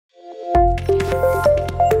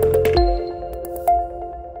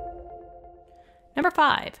Number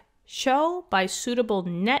 5. Show by suitable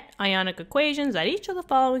net ionic equations that each of the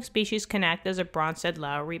following species can act as a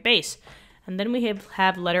Bronsted-Lowry base. And then we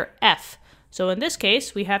have letter F. So in this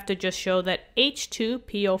case, we have to just show that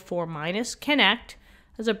H2PO4- can act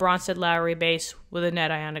as a Bronsted-Lowry base with a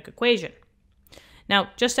net ionic equation. Now,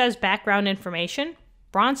 just as background information,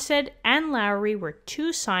 Bronsted and Lowry were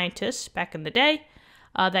two scientists back in the day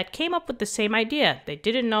that came up with the same idea. They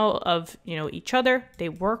didn't know of each other. They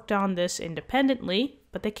worked on this independently,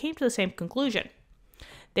 but they came to the same conclusion.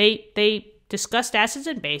 They discussed acids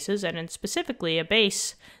and bases, and in specifically a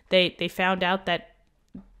base, they found out that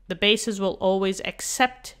the bases will always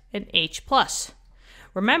accept an H+.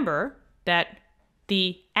 Remember that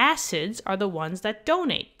the acids are the ones that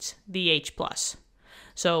donate the H+.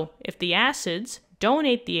 So if the acids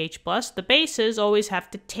donate the H+, the bases always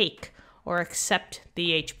have to take or accept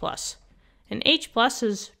the H+. And H+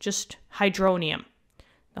 is just hydronium,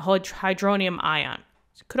 the hydronium ion.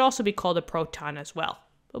 It could also be called a proton as well,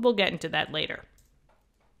 but we'll get into that later.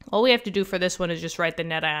 All we have to do for this one is just write the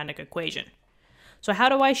net ionic equation. So how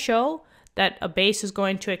do I show that a base is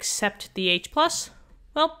going to accept the H+?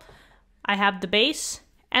 Well, I have the base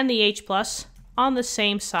and the H+ on the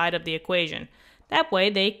same side of the equation. That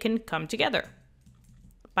way they can come together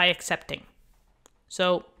by accepting.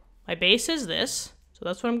 So my base is this, so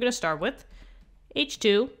that's what I'm going to start with.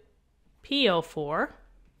 H2PO4,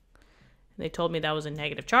 they told me that was a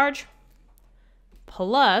negative charge,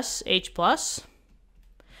 plus H+.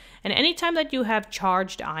 And anytime that you have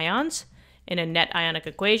charged ions in a net ionic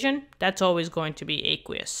equation, that's always going to be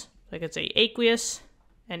aqueous. So I could say aqueous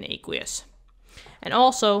and aqueous. And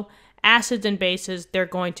also, acids and bases, they're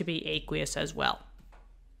going to be aqueous as well.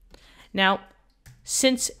 Now,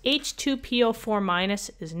 since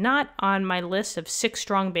H2PO4- is not on my list of 6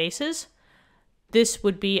 strong bases, this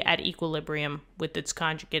would be at equilibrium with its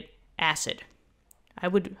conjugate acid. I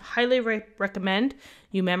would highly recommend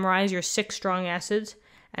you memorize your 6 strong acids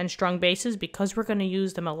and strong bases because we're going to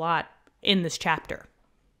use them a lot in this chapter.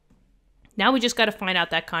 Now we just got to find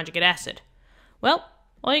out that conjugate acid. Well,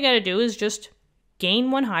 all you got to do is just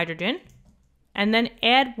gain 1 hydrogen and then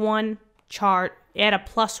add a +1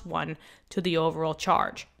 to the overall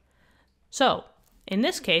charge. So in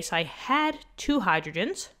this case, I had 2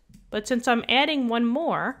 hydrogens, but since I'm adding 1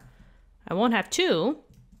 more, I won't have 2,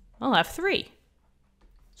 I'll have 3.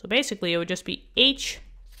 So basically it would just be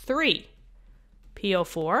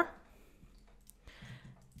H3PO4.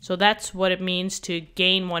 So that's what it means to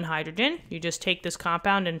gain 1 hydrogen. You just take this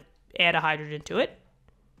compound and add a hydrogen to it.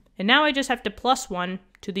 And now I just have to +1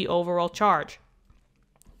 to the overall charge.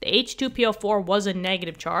 The H2PO4 was a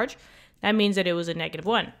negative charge. That means that it was a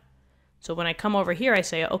 -1. So when I come over here, I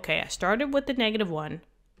say, okay, I started with the -1,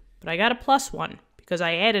 but I got a +1 because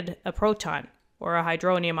I added a proton or a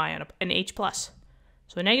hydronium ion, an H+.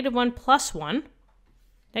 So -1 plus 1,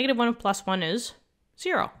 -1 plus 1 is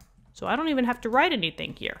 0. So I don't even have to write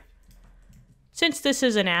anything here. Since this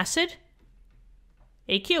is an acid,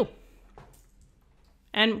 AQ.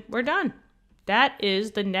 And we're done. That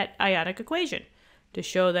is the net ionic equation to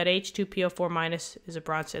show that H2PO4- is a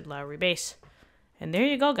Bronsted-Lowry base. And there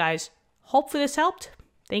you go, guys. Hopefully this helped.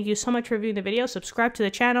 Thank you so much for viewing the video. Subscribe to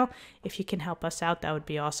the channel. If you can help us out, that would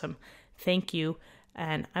be awesome. Thank you,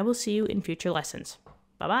 and I will see you in future lessons.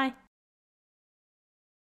 Bye-bye.